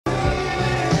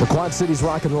Quad City's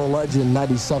rock and roll legend,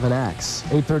 97X.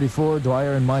 8:34,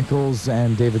 Dwyer and Michaels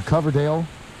and David Coverdale,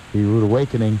 The Rude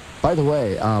Awakening. By the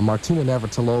way, Martina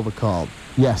Navratilova called.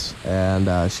 Yes.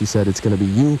 And she said it's going to be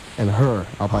you and her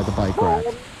out by the bike rack.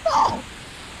 No!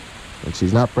 And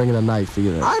she's not bringing a knife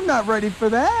either. I'm not ready for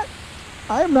that.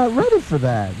 I am not ready for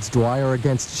that. It's Dwyer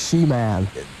against She-Man.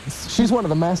 She's one of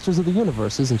the masters of the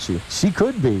universe, isn't she? She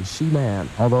could be. She-Man.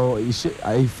 Although,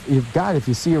 if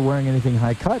you see her wearing anything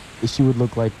high cut, she would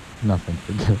look like nothing.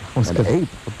 An ape,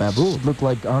 a baboon. She'd look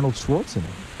like Arnold Schwarzenegger.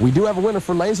 We do have a winner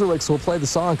for Lazer Licks, so we'll play the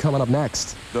song coming up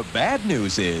next. The bad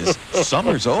news is,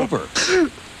 summer's over.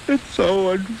 It's so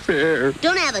unfair.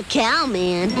 Don't have a cow,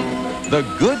 man. The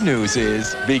good news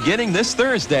is, beginning this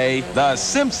Thursday, the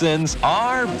Simpsons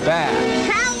are back.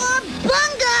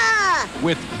 Cowabunga!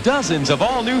 With dozens of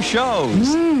all-new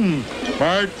shows.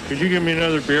 Bart, could you give me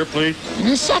another beer, please? In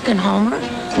a second, Homer.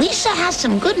 Lisa has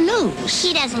some good news.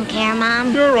 She doesn't care,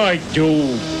 Mom. Sure I do.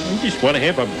 I just want to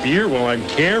have a beer while I'm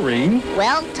caring.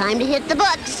 Well, time to hit the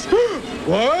books.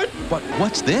 What? But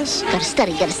what's this? Gotta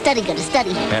study, gotta study, gotta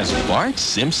study. Has Bart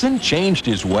Simpson changed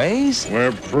his ways?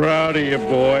 We're proud of you,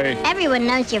 boy. Everyone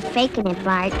knows you're faking it,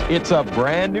 Bart. It's a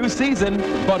brand new season,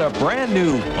 but a brand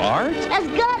new Bart? As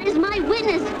God is my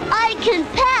witness, I can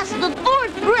pass the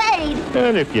 4th grade.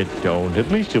 And if you don't, at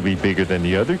least you'll be bigger than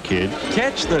the other kid.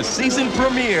 Catch the season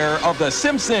premiere of The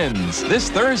Simpsons this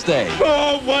Thursday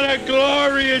Oh, what a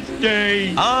glorious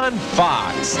day! on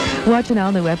Fox. Watch an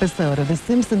all-new episode of The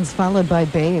Simpsons followed by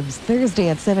Babes, Thursday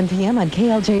at 7 p.m. on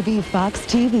KLJV Fox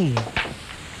TV.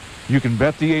 You can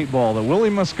bet the 8-ball that Willie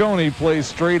Mosconi plays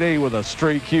straight A with a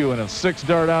straight Q, and if 6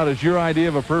 dart out is your idea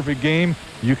of a perfect game,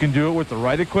 you can do it with the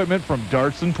right equipment from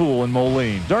Darts and Pool in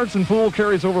Moline. Darts and Pool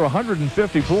carries over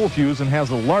 150 pool cues and has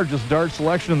the largest dart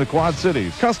selection in the Quad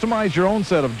Cities. Customize your own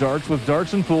set of darts with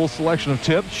Darts and Pool's selection of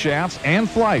tips, shafts, and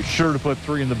flights. Sure to put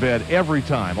 3 in the bed every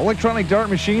time. Electronic dart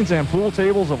machines and pool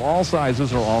tables of all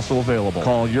sizes are also available.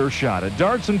 Call your shot at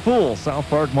Darts and Pool, South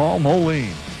Park Mall,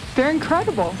 Moline. They're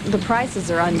incredible. The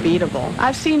prices are unbeatable.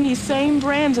 I've seen these same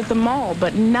brands at the mall,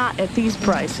 but not at these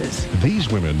prices. These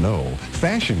women know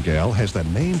Fashion Gal has the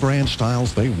name brand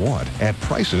styles they want at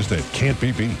prices that can't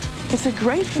be beat. It's a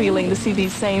great feeling to see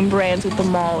these same brands at the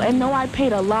mall and know I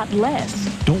paid a lot less.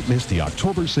 Don't miss the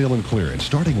October sale and clearance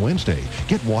starting Wednesday.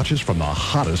 Get watches from the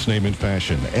hottest name in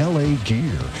fashion, LA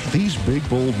Gear. These big,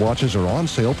 bold watches are on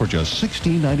sale for just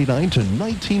 $16.99 to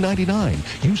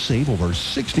 $19.99. You save over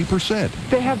 60%.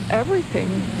 They have everything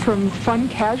from fun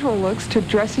casual looks to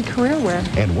dressy career wear.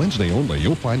 And Wednesday only,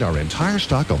 you'll find our entire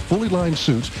stock of fully lined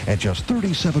suits at just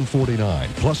 $37.49.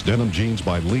 Plus denim jeans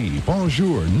by Lee,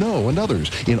 Bonjour, No, and others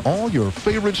in all your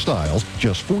favorite styles,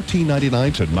 just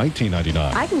 $14.99 to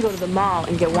 $19.99. I can go to the mall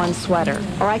and get one sweater,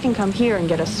 or I can come here and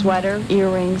get a sweater,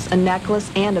 earrings, a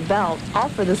necklace, and a belt, all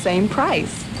for the same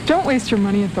price. Don't waste your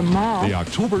money at the mall. The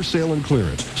October sale and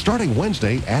clearance starting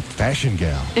Wednesday at Fashion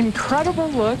Gal. Incredible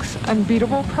looks,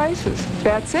 unbeatable prices.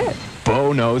 That's it.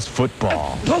 Bo knows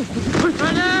football.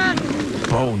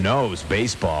 Bo knows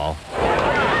baseball.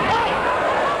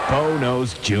 Bo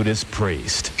knows Judas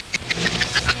Priest.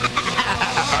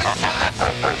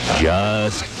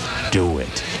 Just do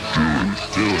it. Do it.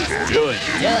 Do it. Do it,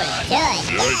 do it.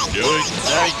 Do it.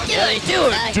 Do it. Do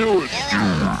it, do it. Do it.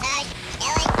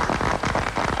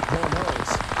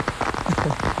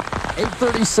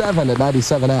 8:37 at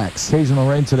 97X. Occasional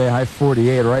rain today, high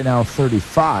 48, right now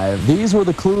 35. These were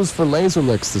the clues for Lazer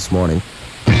Licks this morning.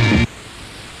 A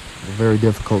very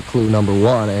difficult clue number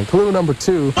 1. And clue number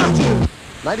 2,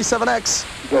 97X.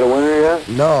 You got a winner yet?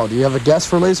 No, do you have a guess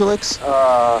for Lazer Licks?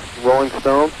 Rolling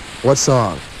Stone, What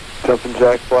song? Jumpin'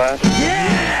 Jack Flash.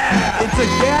 Yeah! It's a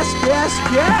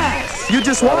guess. You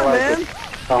just won, man.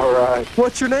 All right.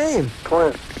 What's your name?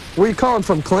 Clint, Where are you calling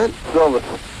from, Clint? Silver.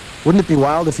 Wouldn't it be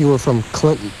wild if you were from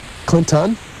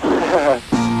Clinton?